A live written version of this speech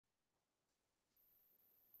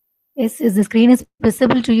Yes, is the screen is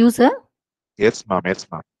visible to you, sir? Yes, ma'am. Yes,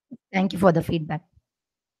 ma'am. Thank you for the feedback.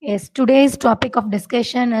 Yes, today's topic of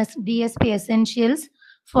discussion is DSP Essentials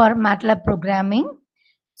for MATLAB Programming.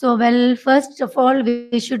 So, well, first of all,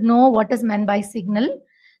 we should know what is meant by signal.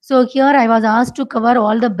 So, here I was asked to cover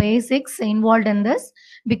all the basics involved in this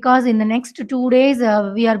because in the next 2 days,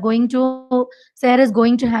 Sarah is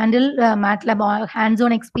going to handle MATLAB or hands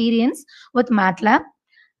on experience with MATLAB.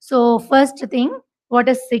 So, first thing, what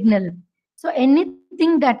is signal? So,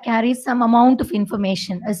 anything that carries some amount of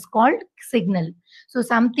information is called signal. So,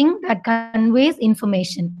 something that conveys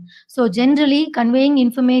information. So, generally, conveying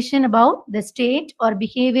information about the state or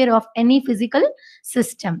behavior of any physical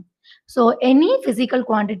system. So, any physical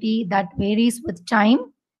quantity that varies with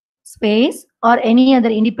time, space, or any other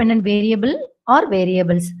independent variable or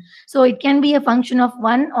variables. So, it can be a function of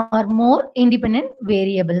one or more independent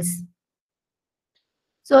variables.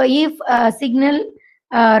 So if signal,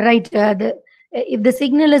 if the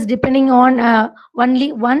signal is depending on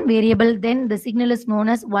only one variable, then the signal is known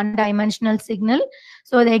as one-dimensional signal.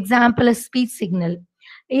 So the example is speech signal.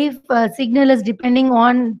 If signal is depending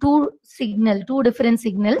on two different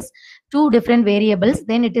signals, two different variables,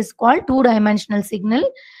 then it is called two-dimensional signal.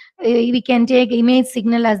 We can take image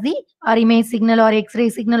signal as the or image signal or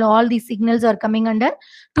X-ray signal. All these signals are coming under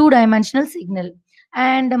two-dimensional signal.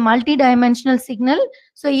 And multi-dimensional signal,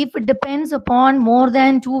 so if it depends upon more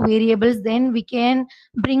than two variables, then we can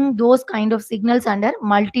bring those kind of signals under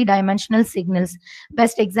multi-dimensional signals.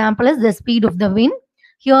 Best example is the speed of the wind.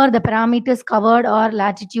 Here the parameters covered are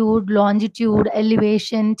latitude, longitude,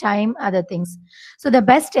 elevation, time, other things. So the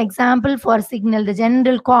best example for signal, the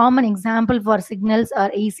general common example for signals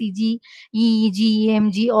are ACG, EEG,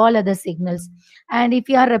 EMG, all other signals. And if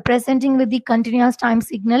you are representing with the continuous time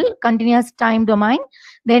signal, continuous time domain,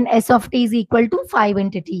 then S of t is equal to 5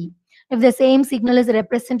 into t. If the same signal is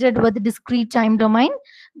represented with discrete time domain,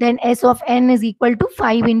 then S of n is equal to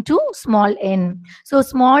 5 into small n. So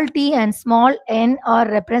small t and small n are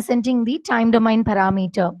representing the time domain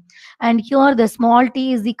parameter. And here the small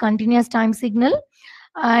t is the continuous time signal,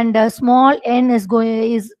 and small n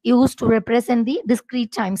is used to represent the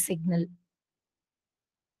discrete time signal.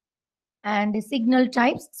 And the signal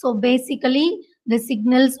types. So basically, the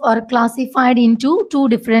signals are classified into two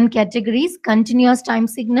different categories: continuous time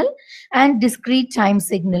signal and discrete time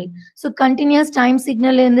signal. So continuous time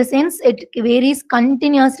signal, in the sense it varies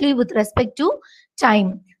continuously with respect to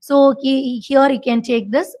time. So here you can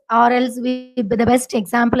take this, or else the best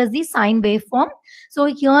example is the sine waveform. So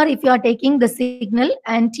here, if you are taking the signal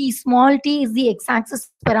and t, small t is the x-axis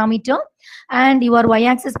parameter, and your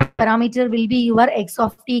y-axis parameter will be your x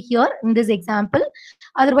of t here in this example.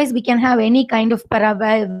 Otherwise, we can have any kind of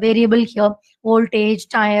variable here: voltage,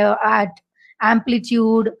 time, at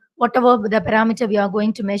amplitude, whatever the parameter we are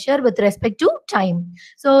going to measure with respect to time.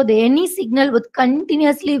 So the any signal with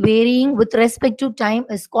continuously varying with respect to time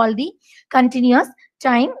is called the continuous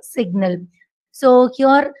time signal. So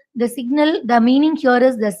here the signal, the meaning here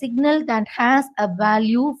is the signal that has a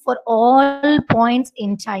value for all points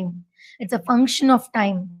in time. It's a function of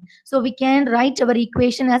time. So we can write our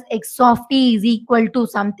equation as x of t is equal to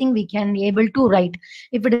something we can be able to write.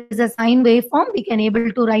 If it is a sine waveform, we can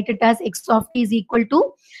able to write it as x of t is equal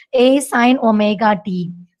to a sine omega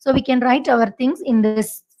t. So we can write our things in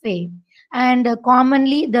this way. And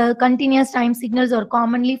commonly, the continuous time signals are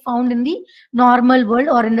commonly found in the normal world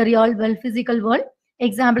or in the real world, physical world.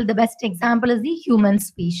 Example, the best example is the human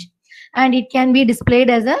speech. And it can be displayed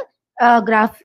as a graph